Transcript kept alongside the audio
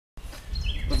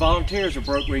volunteers of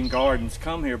Brookgreen Gardens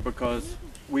come here because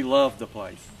we love the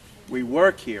place. We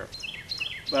work here,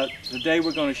 but today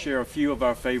we're going to share a few of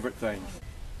our favorite things.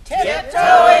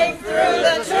 Tiptoeing through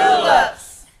the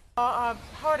tulips. Our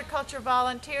horticulture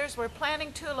volunteers were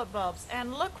planting tulip bulbs,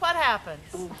 and look what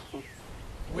happens.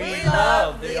 We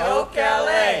love the Oak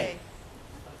Alley.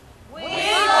 We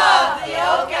love the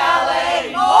Oak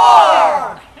Alley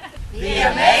more.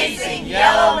 The amazing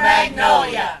yellow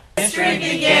magnolia. History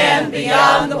began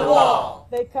beyond the wall.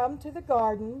 They come to the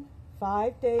garden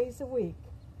 5 days a week.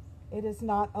 It is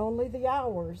not only the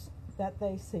hours that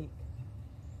they seek.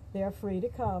 They're free to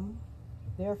come,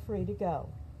 they're free to go.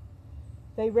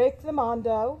 They rake the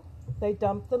mondo, they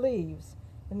dump the leaves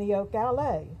in the oak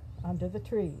alley under the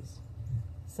trees.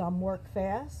 Some work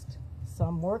fast,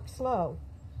 some work slow.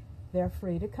 They're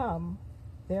free to come,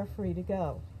 they're free to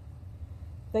go.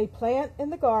 They plant in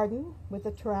the garden with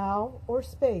a trowel or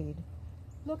spade.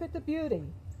 Look at the beauty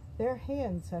their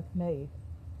hands have made.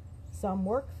 Some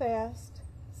work fast,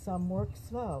 some work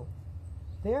slow.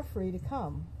 They're free to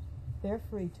come, they're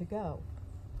free to go.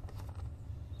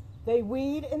 They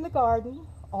weed in the garden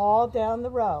all down the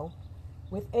row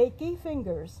with achy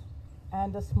fingers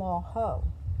and a small hoe.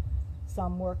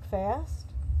 Some work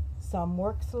fast, some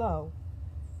work slow.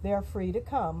 They're free to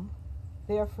come,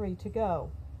 they're free to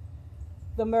go.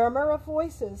 The murmur of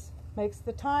voices makes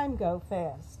the time go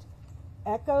fast.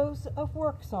 Echoes of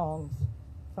work songs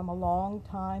from a long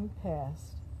time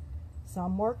past.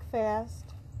 Some work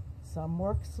fast, some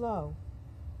work slow.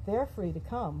 They're free to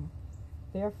come,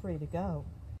 they're free to go.